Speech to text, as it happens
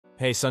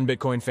Hey Sun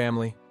Bitcoin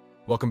family,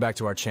 welcome back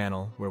to our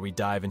channel where we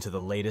dive into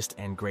the latest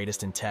and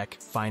greatest in tech,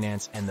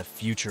 finance, and the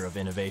future of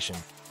innovation.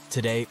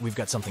 Today, we've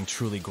got something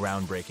truly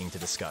groundbreaking to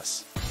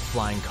discuss.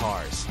 Flying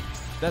cars.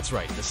 That's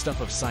right, the stuff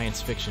of science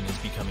fiction is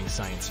becoming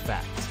science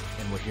fact,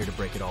 and we're here to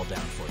break it all down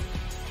for you.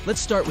 Let's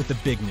start with the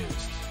big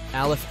news.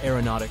 Alef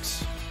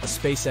Aeronautics, a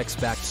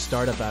SpaceX-backed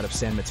startup out of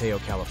San Mateo,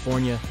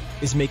 California,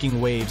 is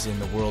making waves in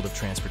the world of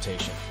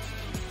transportation.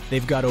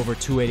 They've got over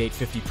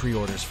 28850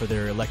 pre-orders for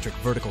their electric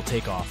vertical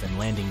takeoff and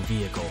landing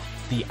vehicle,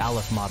 the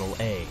Alef Model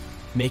A,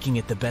 making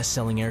it the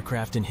best-selling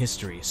aircraft in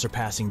history,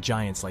 surpassing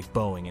giants like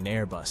Boeing and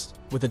Airbus.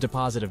 With a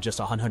deposit of just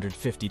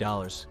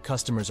 $150,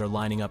 customers are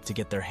lining up to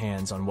get their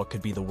hands on what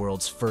could be the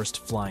world's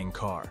first flying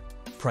car.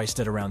 Priced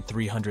at around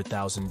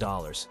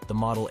 $300,000, the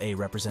Model A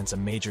represents a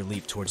major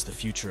leap towards the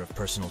future of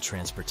personal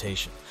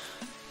transportation.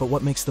 But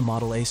what makes the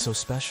Model A so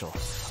special?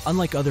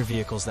 Unlike other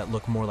vehicles that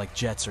look more like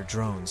jets or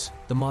drones,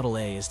 the Model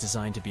A is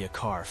designed to be a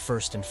car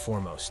first and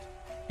foremost.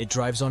 It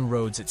drives on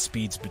roads at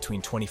speeds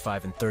between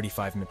 25 and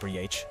 35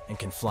 mph and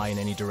can fly in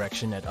any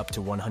direction at up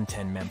to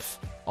 110 mph,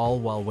 all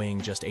while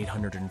weighing just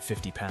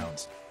 850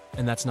 pounds.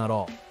 And that's not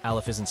all.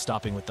 Alef isn't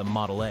stopping with the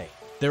Model A.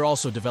 They're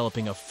also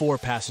developing a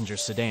 4-passenger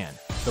sedan,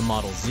 the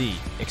Model Z,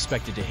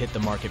 expected to hit the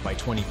market by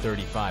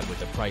 2035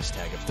 with a price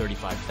tag of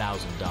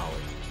 $35,000.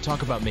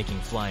 Talk about making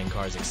flying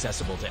cars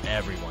accessible to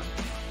everyone.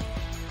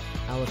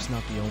 Alef's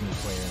not the only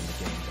player in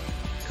the game,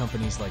 though.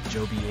 Companies like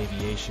Joby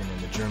Aviation and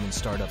the German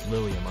startup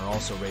Lilium are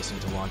also racing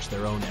to launch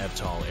their own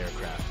eVTOL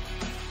aircraft.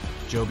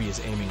 Joby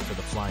is aiming for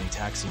the flying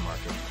taxi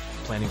market,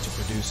 planning to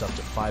produce up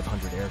to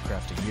 500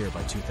 aircraft a year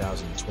by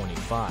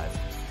 2025,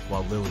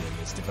 while Lilium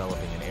is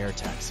developing an air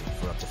taxi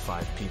for up to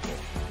 5 people,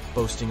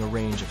 boasting a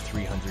range of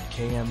 300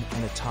 km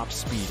and a top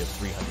speed of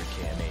 300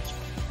 km/h.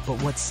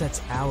 But what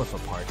sets Alef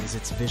apart is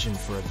its vision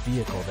for a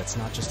vehicle that's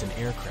not just an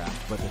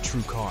aircraft, but a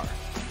true car,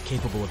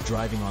 capable of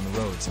driving on the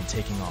roads and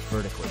taking off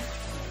vertically.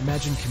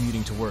 Imagine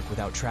commuting to work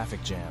without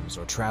traffic jams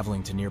or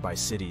traveling to nearby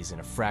cities in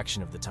a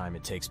fraction of the time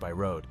it takes by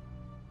road.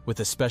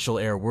 With a special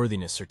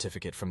airworthiness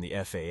certificate from the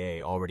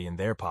FAA already in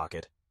their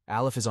pocket,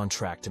 Alef is on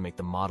track to make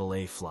the Model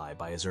A fly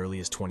by as early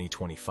as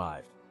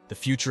 2025. The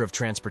future of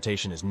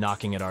transportation is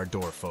knocking at our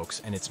door,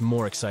 folks, and it's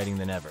more exciting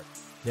than ever.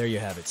 There you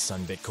have it,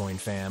 Sun Bitcoin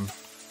fam.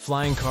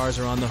 Flying cars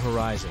are on the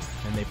horizon,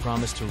 and they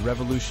promise to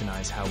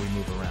revolutionize how we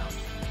move around.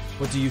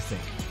 What do you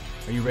think?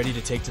 Are you ready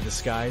to take to the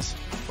skies?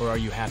 Or are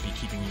you happy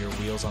keeping your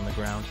wheels on the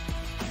ground?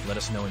 Let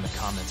us know in the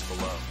comments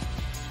below.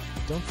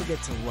 Don't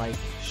forget to like,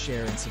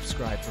 share, and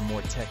subscribe for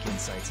more tech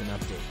insights and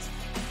updates.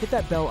 Hit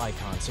that bell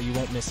icon so you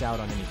won't miss out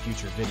on any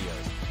future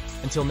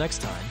videos. Until next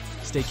time,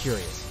 stay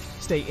curious,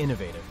 stay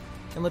innovative,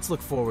 and let's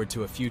look forward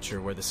to a future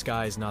where the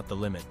sky is not the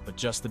limit, but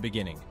just the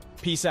beginning.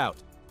 Peace out.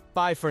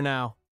 Bye for now.